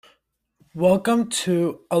Welcome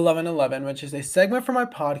to 1111, which is a segment from my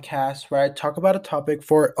podcast where I talk about a topic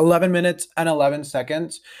for 11 minutes and 11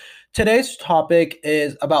 seconds. Today's topic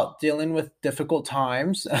is about dealing with difficult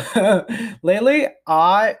times. Lately,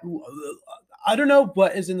 I don't know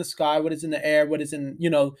what is in the sky, what is in the air, what is in,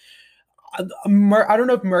 I don't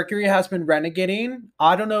know if Mercury has been renegading.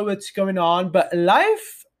 I don't know what's going on, but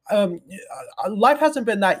life hasn't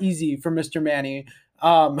been that easy for Mr. Manny.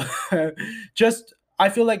 Um, just I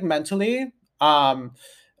feel like mentally, um,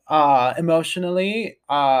 emotionally,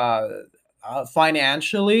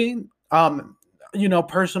 financially,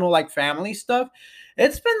 personal like family stuff.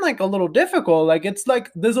 It's been like a little difficult. Like it's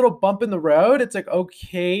like this little bump in the road. It's like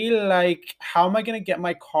okay, like how am I gonna get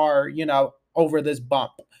my car, over this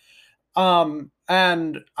bump? And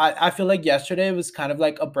I feel like yesterday was kind of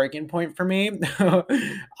like a breaking point for me.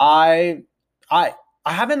 I I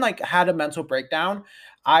I haven't like had a mental breakdown.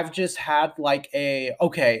 I've just had like a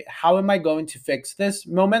okay, how am I going to fix this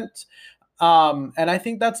moment? And I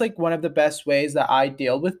think that's like one of the best ways that I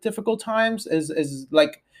deal with difficult times is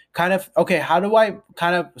like kind of okay, how do I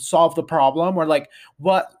kind of solve the problem, or like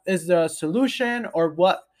what is the solution, or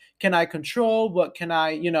what can I control, what can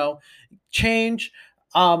I, change.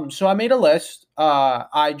 So I made a list.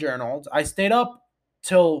 I journaled. I stayed up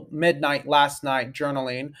till midnight last night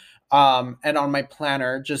journaling. And on my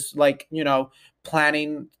planner, just like,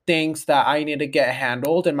 planning things that I need to get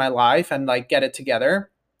handled in my life and like get it together.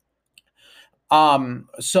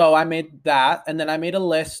 So I made that, and then I made a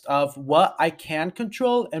list of what I can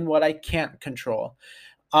control and what I can't control.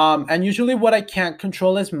 And usually what I can't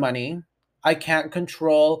control is money. I can't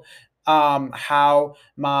control how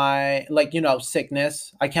my like,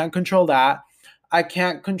 sickness. I can't control that. I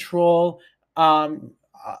can't control um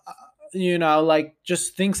uh, like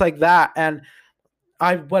just things like that. And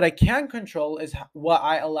I what I can control is what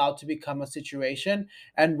I allow to become a situation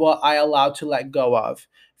and what I allow to let go of.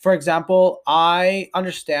 For example, I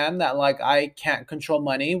understand that like I can't control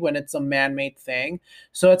money when it's a man-made thing.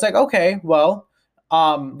 So it's like, okay, well,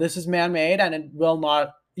 this is man-made and it will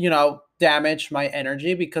not, damage my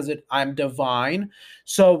energy because I'm divine.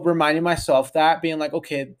 So reminding myself that, being like,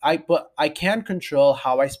 okay, I can control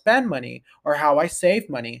how I spend money, or how I save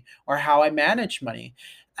money, or how I manage money.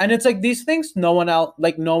 And it's like these things no one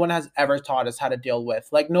has ever taught us how to deal with.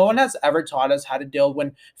 Like no one has ever taught us how to deal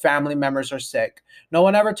when family members are sick. No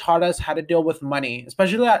one ever taught us how to deal with money,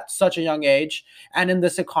 especially at such a young age. And in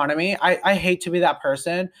this economy, I hate to be that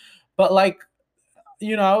person, but like,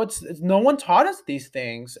 it's no one taught us these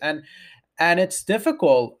things. And it's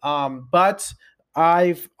difficult. But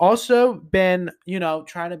I've also been,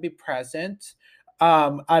 trying to be present.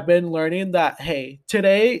 I've been learning that hey,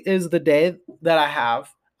 today is the day that I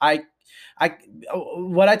have. I I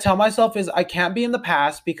what I tell myself is I can't be in the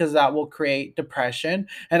past because that will create depression,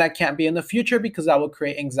 and I can't be in the future because that will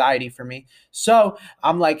create anxiety for me. So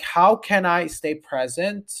I'm like, how can I stay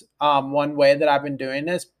present? One way that I've been doing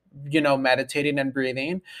is, meditating and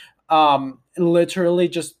breathing. Literally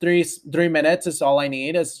just three minutes is all I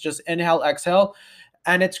need. It's just inhale, exhale,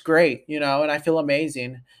 and it's great, and I feel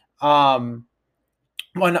amazing. Um,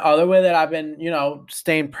 One other way that I've been,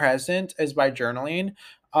 staying present is by journaling.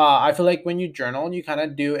 I feel like when you journal, you kind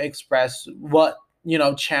of do express what,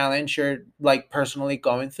 challenge you're like personally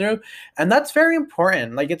going through. And that's very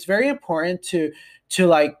important. Like it's very important to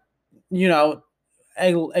like, you know,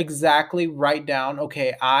 exactly write down,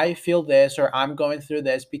 okay, I feel this, or I'm going through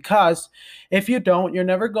this. Because if you don't, you're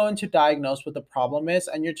never going to diagnose what the problem is,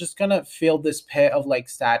 and you're just gonna feel this pit of like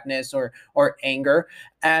sadness or anger.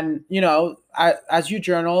 And as you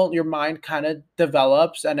journal, your mind kind of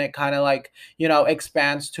develops, and it kind of like,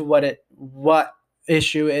 expands to what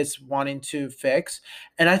issue is wanting to fix.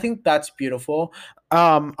 And I think that's beautiful.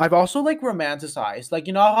 I've also like romanticized, like,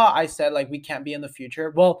 how I said like we can't be in the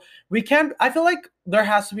future. Well, we can. I feel like there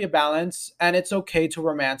has to be a balance, and it's okay to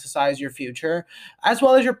romanticize your future as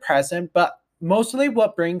well as your present. But mostly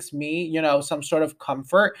what brings me, some sort of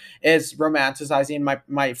comfort is romanticizing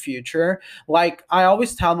my future. Like I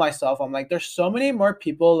always tell myself, I'm like, there's so many more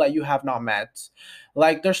people that you have not met.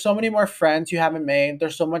 Like there's so many more friends you haven't made.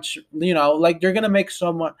 There's so much, like you're gonna make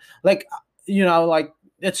so much, like, like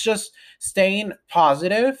it's just staying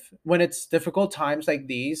positive when it's difficult times like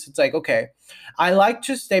these. It's like, okay, I like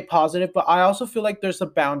to stay positive, but I also feel like there's a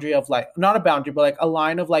boundary of like, not a boundary, but like a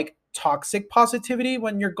line of like toxic positivity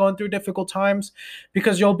when you're going through difficult times,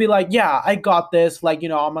 because you'll be like, yeah, I got this. Like,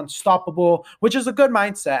 I'm unstoppable, which is a good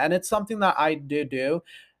mindset. And it's something that I do.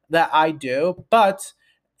 But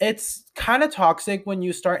it's kind of toxic when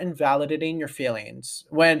you start invalidating your feelings,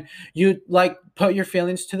 when you like put your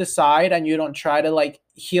feelings to the side and you don't try to like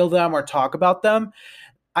heal them or talk about them.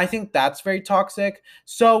 I think that's very toxic.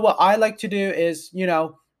 So what I like to do is,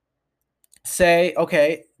 say,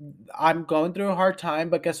 okay, I'm going through a hard time,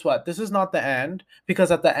 but guess what? This is not the end, because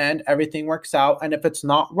at the end everything works out, and if it's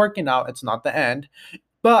not working out, it's not the end.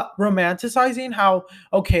 But romanticizing how,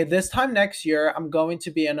 okay, this time next year I'm going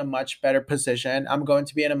to be in a much better position, I'm going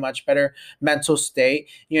to be in a much better mental state,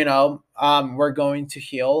 we're going to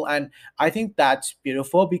heal. And I think that's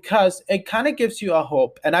beautiful because it kind of gives you a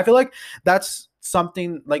hope. And I feel like that's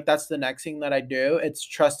something, like that's the next thing that I do. It's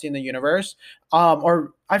trusting the universe.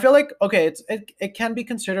 Or I feel like, okay, it can be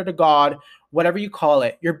considered a god, whatever you call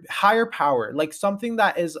it, your higher power, like something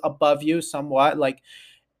that is above you somewhat, like,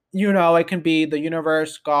 it can be the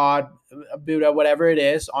universe, God, Buddha, whatever it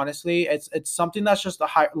is. Honestly, it's something that's just a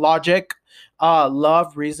high logic,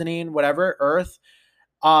 love, reasoning, whatever, earth,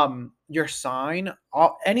 your sign,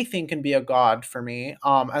 anything can be a god for me,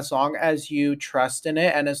 as long as you trust in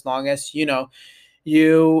it, and as long as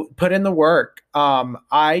you put in the work.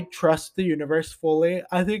 I trust the universe fully.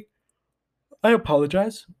 I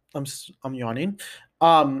apologize. I'm yawning.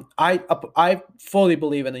 I fully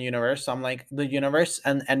believe in the universe. I'm like the universe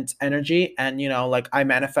and its energy, and like I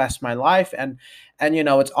manifest my life, and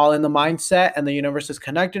it's all in the mindset, and the universe is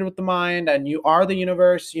connected with the mind, and you are the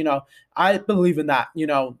universe. I believe in that.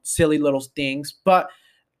 Silly little things, but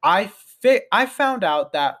I found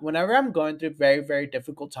out that whenever I'm going through very, very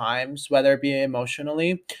difficult times, whether it be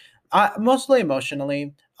emotionally, mostly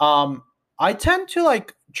emotionally, I tend to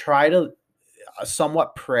like try to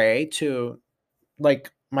somewhat pray to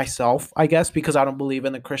like myself, I guess, because I don't believe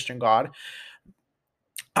in the Christian God.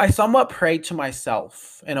 I somewhat pray to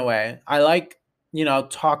myself in a way. I like,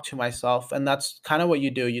 talk to myself. And that's kind of what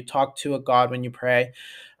you do. You talk to a God when you pray.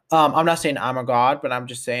 I'm not saying I'm a god, but I'm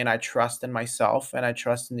just saying I trust in myself and I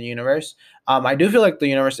trust in the universe. I do feel like the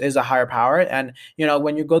universe is a higher power, and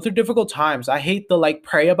when you go through difficult times, I hate the like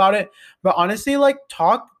pray about it, but honestly, like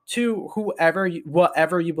talk to whatever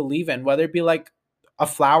you believe in, whether it be like a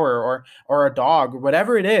flower or a dog or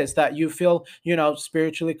whatever it is that you feel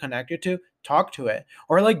spiritually connected to. Talk to it,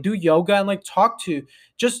 or like do yoga and like talk to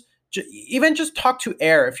just even just talk to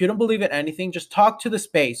air. If you don't believe in anything, just talk to the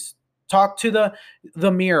space, talk to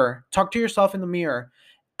the mirror, talk to yourself in the mirror,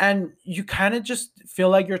 and you kind of just feel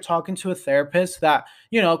like you're talking to a therapist that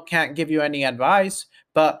can't give you any advice,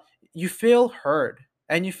 but you feel heard,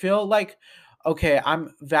 and you feel like, okay,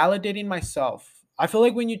 I'm validating myself. I feel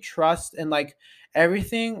like when you trust and like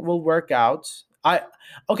everything will work out. I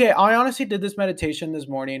honestly did this meditation this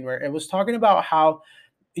morning where it was talking about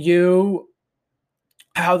you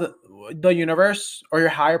how the universe or your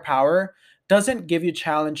higher power doesn't give you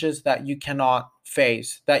challenges that you cannot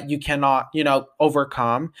face, that you cannot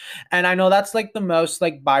overcome. And I know that's like the most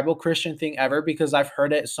like Bible Christian thing ever, because I've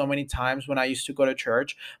heard it so many times when I used to go to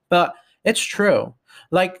church, but it's true.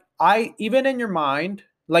 Like, I even in your mind,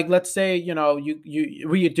 like let's say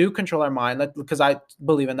we do control our mind, like, because I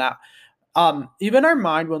believe in that. Even our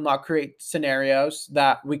mind will not create scenarios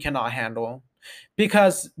that we cannot handle,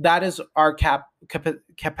 because that is our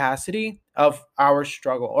capacity of our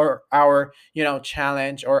struggle, or our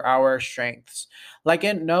challenge, or our strengths. Like,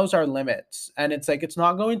 it knows our limits, and it's like it's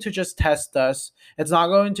not going to just test us, it's not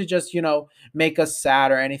going to just make us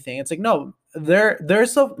sad or anything. It's like, no,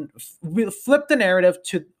 there's a we flip the narrative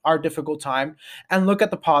to our difficult time and look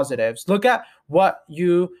at the positives, look at what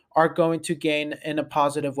you are going to gain in a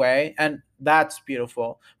positive way. And that's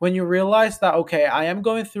beautiful when you realize that, okay, I am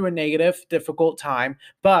going through a negative difficult time,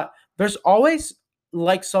 but there's always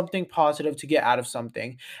like something positive to get out of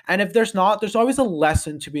something. And if there's not, there's always a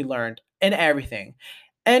lesson to be learned in everything.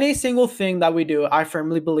 Any single thing that we do, I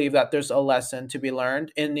firmly believe that there's a lesson to be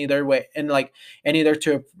learned in either way, in like in either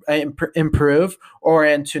to improve, or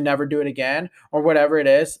in to never do it again, or whatever it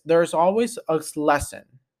is. There's always a lesson,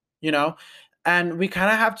 you know and we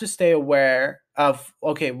kind of have to stay aware of,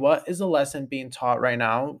 okay, what is the lesson being taught right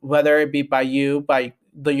now, whether it be by you, by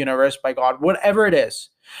the universe, by God, whatever it is.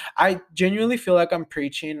 I genuinely feel like I'm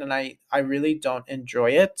preaching, and I really don't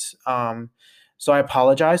enjoy it. So I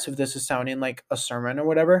apologize if this is sounding like a sermon or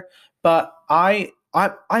whatever, but I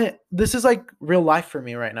this is like real life for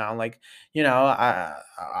me right now. Like, I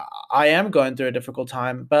am going through a difficult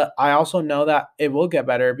time, but I also know that it will get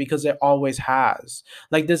better, because it always has.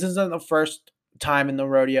 Like, this isn't the first time in the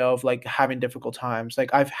rodeo of like having difficult times.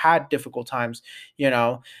 Like, I've had difficult times, you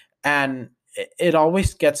know, and it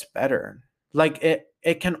always gets better. Like,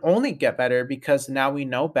 it can only get better because now we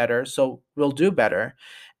know better, so we'll do better.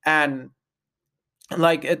 And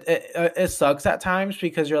like, it sucks at times,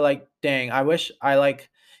 because you're like, dang, I wish I like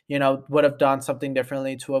would have done something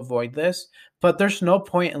differently to avoid this. But there's no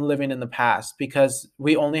point in living in the past because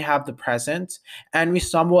we only have the present and we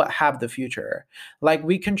somewhat have the future. Like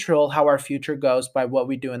we control how our future goes by what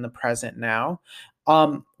we do in the present now.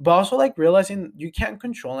 But also like realizing you can't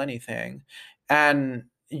control anything, and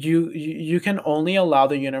you can only allow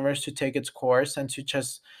the universe to take its course and to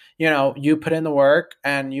just you put in the work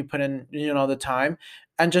and you put in the time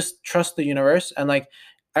and just trust the universe, and like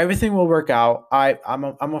everything will work out. I'm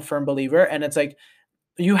a firm believer, and it's like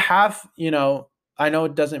you have, I know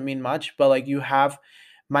it doesn't mean much, but like you have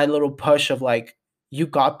my little push of like, you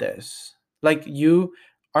got this. Like you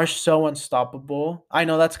are so unstoppable. I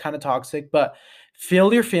know that's kind of toxic, but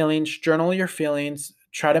feel your feelings, journal your feelings,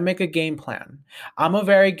 try to make a game plan. I'm a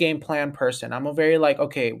very game plan person. I'm a very like,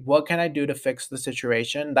 okay, what can I do to fix the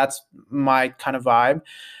situation? That's my kind of vibe,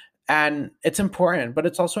 and it's important, but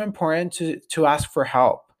it's also important to ask for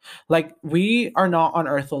help. Like we are not on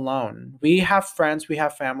earth alone. We have friends, we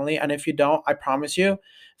have family, and if you don't, I promise you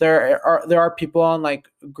there are people on like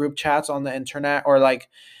group chats on the internet, or like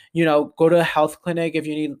go to a health clinic if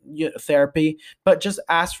you need therapy, but just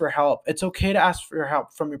ask for help. It's okay to ask for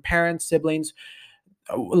help from your parents, siblings,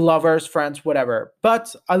 lovers, friends, whatever.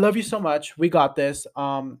 But I love you so much. We got this.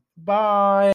 Bye.